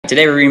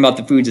Today we're reading about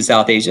the foods of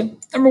South Asia.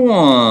 Number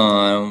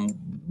 1,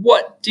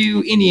 what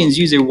do Indians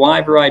use a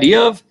wide variety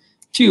of?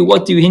 2,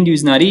 what do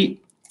Hindus not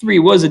eat? 3,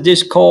 what is a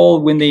dish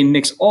called when they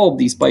mix all of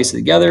these spices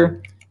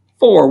together?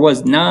 4, what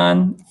is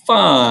naan?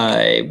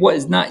 5, what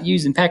is not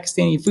used in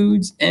Pakistani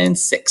foods? And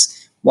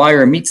 6, why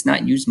are meats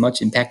not used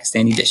much in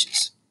Pakistani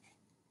dishes?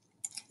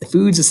 The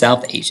foods of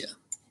South Asia.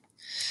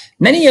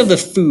 Many of the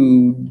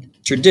food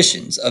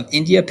traditions of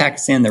India,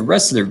 Pakistan, and the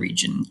rest of the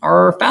region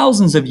are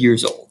thousands of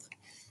years old.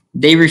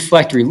 They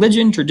reflect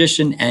religion,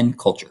 tradition, and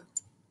culture.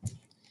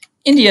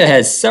 India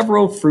has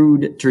several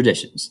food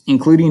traditions,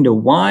 including the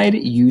wide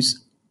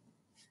use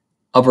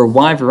of a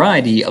wide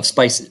variety of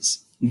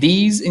spices.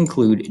 These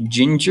include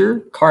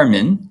ginger,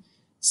 cardamom,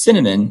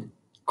 cinnamon,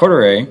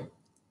 coriander,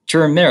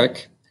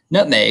 turmeric,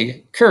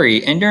 nutmeg,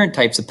 curry, and different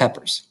types of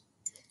peppers.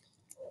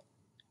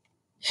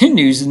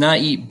 Hindus do not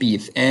eat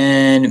beef,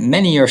 and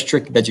many are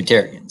strict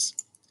vegetarians.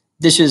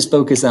 Dishes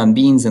focused on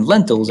beans and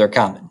lentils are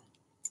common.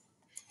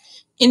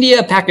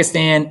 India,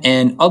 Pakistan,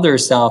 and other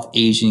South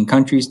Asian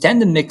countries tend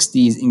to mix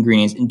these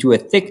ingredients into a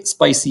thick,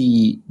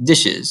 spicy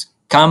dishes,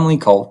 commonly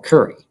called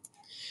curry.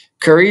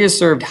 Curry is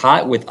served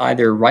hot with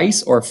either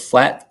rice or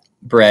flat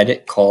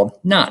bread called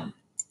naan.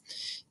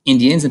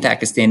 Indians and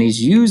Pakistanis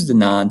use the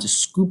naan to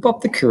scoop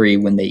up the curry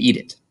when they eat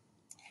it.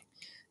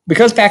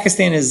 Because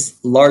Pakistan is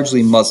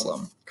largely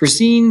Muslim,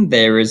 cuisine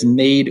there is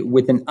made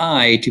with an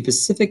eye to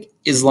specific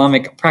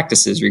Islamic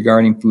practices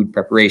regarding food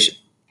preparation.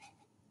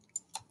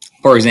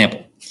 For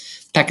example,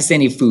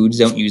 Pakistani foods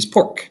don't use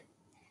pork.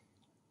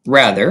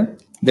 Rather,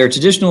 their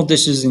traditional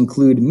dishes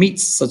include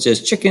meats such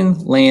as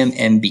chicken, lamb,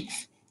 and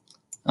beef.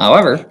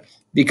 However,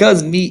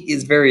 because meat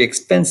is very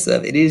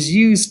expensive, it is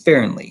used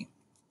sparingly.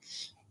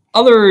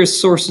 Other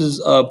sources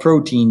of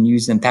protein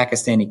used in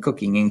Pakistani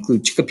cooking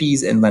include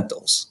chickpeas and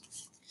lentils.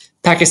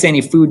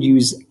 Pakistani food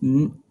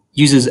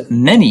uses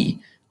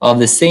many of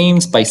the same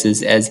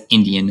spices as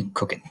Indian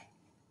cooking.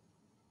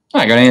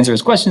 All right, go to answer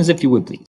his questions if you would, please.